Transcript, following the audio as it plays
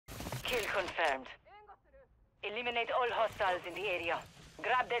Kill confirmed. Eliminate all hostiles in the area.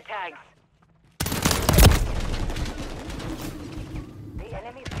 Grab their tags. The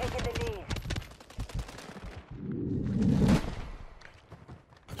enemy's taken the lead.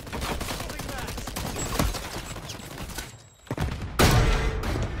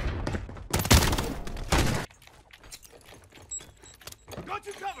 Got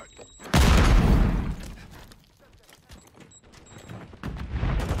you covered!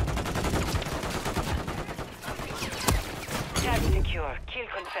 Tag secure. Kill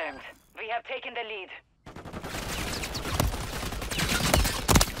confirmed. We have taken the lead.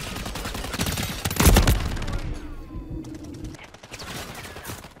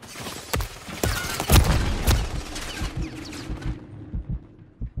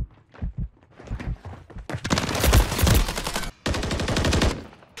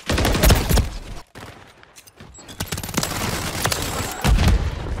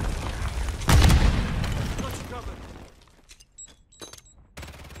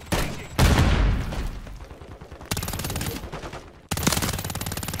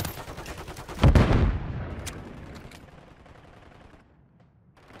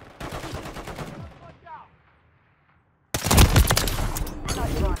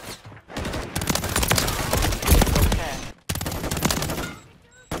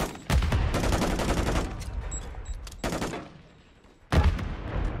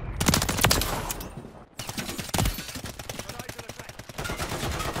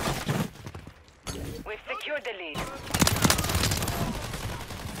 Secured the lead.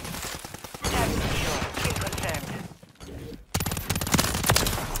 Tag secure. Kill confirmed.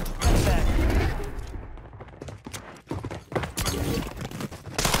 Confirmed.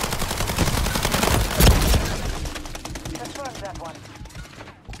 Confirm that one.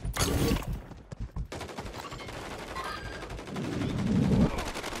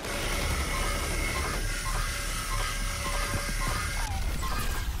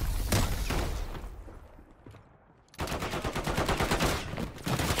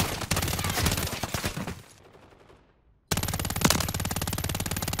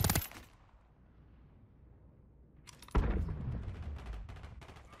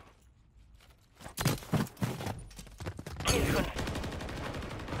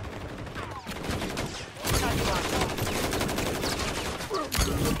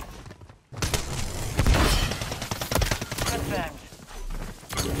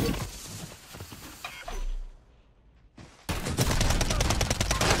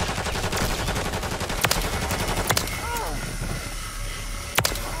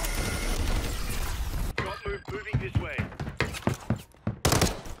 Moving this way.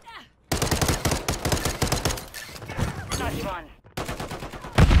 Nice one.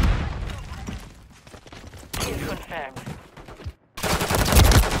 Kill confirmed.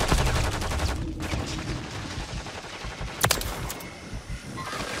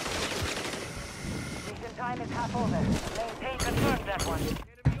 Mission time is half over. Maintain confirmed that one.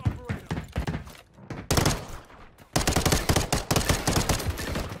 Enemy operator.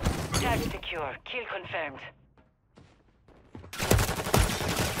 Tag secure. Kill confirmed.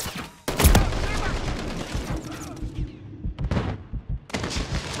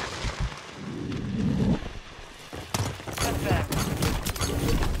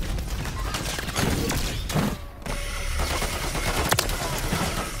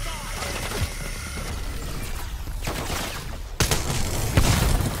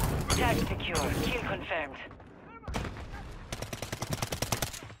 Tag secure. Kill confirmed.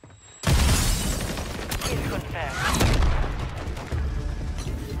 Kill confirmed.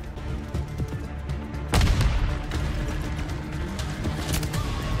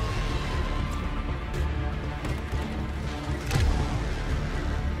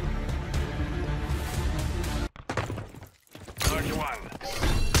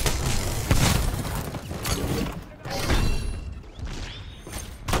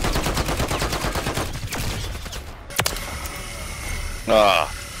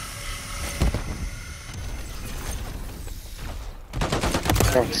 Ah.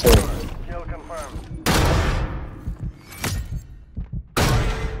 Can't see. Kill confirmed.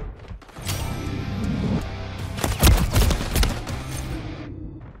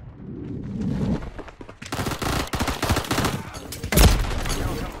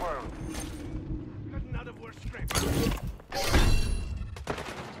 Kill confirmed. Cutting out of our strength.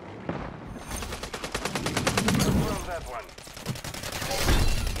 Confirm that one.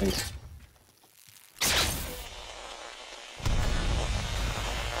 Thanks.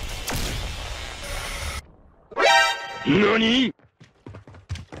 NANI?!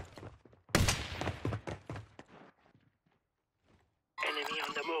 Enemy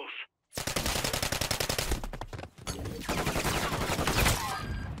on the move.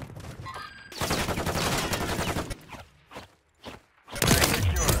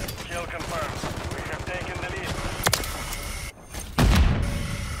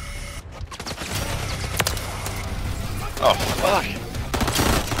 Oh, fuck.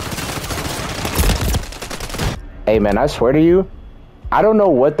 Hey, man, I swear to you, I don't know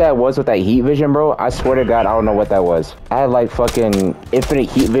what that was with that heat vision, bro. I swear to God, I don't know what that was. I had like fucking infinite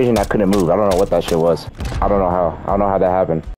heat vision. I couldn't move. I don't know what that shit was. I don't know how. I don't know how that happened.